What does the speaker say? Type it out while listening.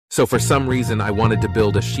So for some reason, I wanted to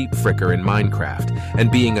build a sheep fricker in Minecraft,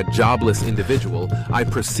 and being a jobless individual, I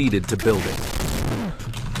proceeded to build it.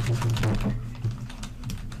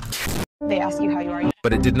 They ask you how you are.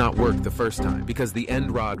 But it did not work the first time, because the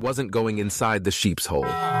end rod wasn't going inside the sheep's hole.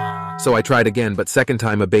 So I tried again, but second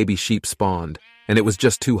time a baby sheep spawned, and it was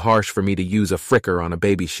just too harsh for me to use a fricker on a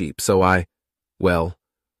baby sheep, so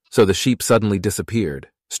the sheep suddenly disappeared.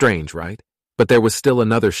 Strange, right? But there was still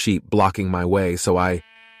another sheep blocking my way, so I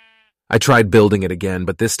tried building it again,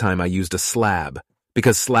 but this time I used a slab,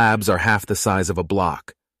 because slabs are half the size of a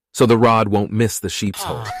block, so the rod won't miss the sheep's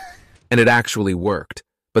hole. And it actually worked,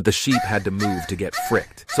 but the sheep had to move to get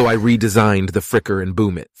fricked, so I redesigned the fricker and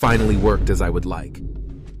boom, it finally worked as I would like.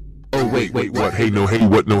 Oh, wait, what? Hey, no, hey,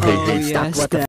 what? No, hey, Stop, what the